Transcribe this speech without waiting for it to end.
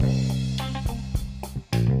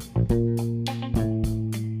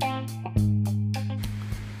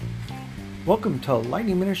Welcome to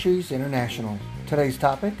Lightning Ministries International. Today's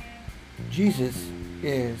topic, Jesus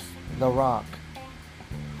is the Rock.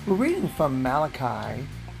 We're reading from Malachi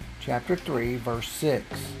chapter 3, verse 6,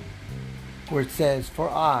 where it says, "For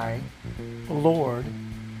I, the Lord,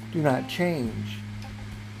 do not change.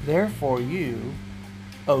 Therefore you,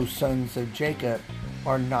 O sons of Jacob,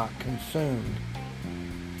 are not consumed."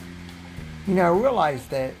 I realize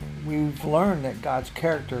that we've learned that God's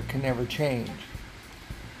character can never change.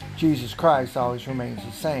 Jesus Christ always remains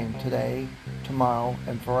the same today, tomorrow,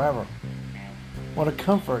 and forever. What a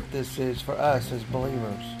comfort this is for us as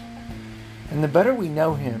believers. And the better we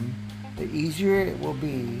know Him, the easier it will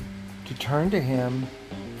be to turn to Him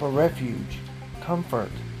for refuge,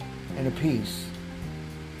 comfort, and a peace.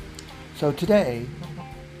 So today,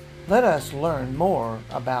 let us learn more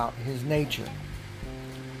about His nature.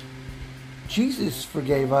 Jesus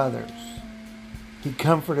forgave others. He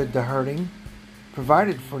comforted the hurting,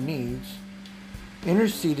 provided for needs,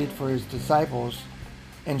 interceded for His disciples,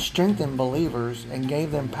 and strengthened believers and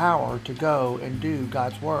gave them power to go and do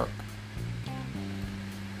God's work.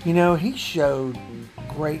 He showed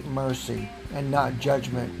great mercy and not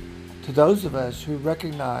judgment to those of us who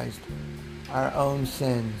recognized our own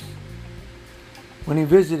sins. When He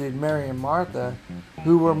visited Mary and Martha,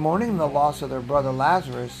 who were mourning the loss of their brother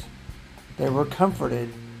Lazarus, they were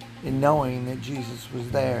comforted in knowing that Jesus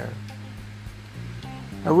was there.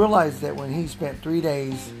 I realized that when He spent 3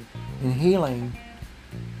 days in healing,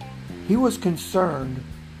 He was concerned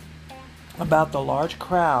about the large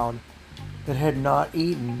crowd that had not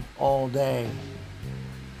eaten all day.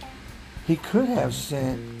 He could have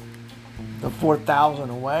sent the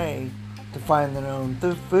 4,000 away to find their own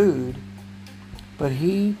food, but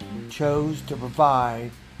He chose to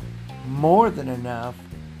provide more than enough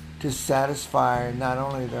to satisfy not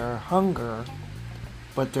only their hunger,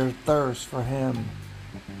 but their thirst for Him.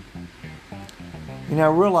 I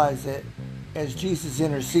realize that as Jesus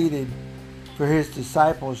interceded for His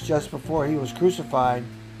disciples just before He was crucified,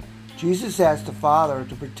 Jesus asked the Father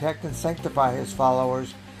to protect and sanctify His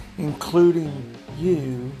followers, including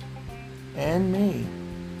you and me.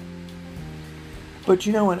 But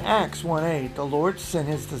in Acts 1:8, the Lord sent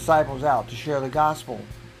His disciples out to share the gospel,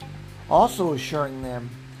 also assuring them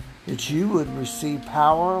that you would receive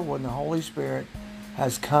power when the Holy Spirit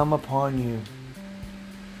has come upon you.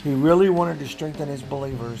 He really wanted to strengthen His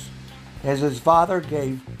believers, as His Father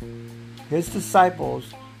gave His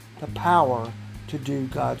disciples the power to do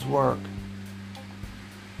God's work.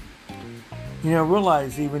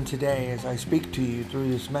 Realize even today, as I speak to you through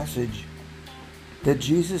this message, that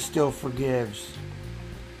Jesus still forgives.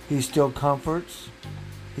 He still comforts.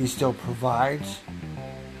 He still provides.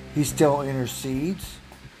 He still intercedes.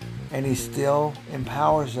 And He still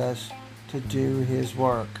empowers us to do His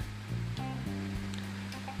work.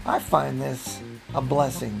 I find this a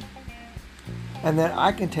blessing, and that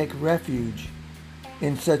I can take refuge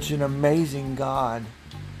in such an amazing God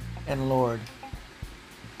and Lord.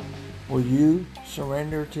 Will you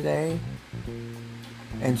surrender today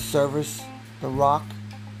and service the rock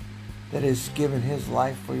that has given His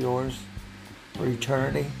life for yours for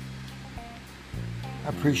eternity? I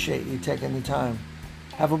appreciate you taking the time.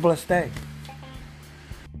 Have a blessed day.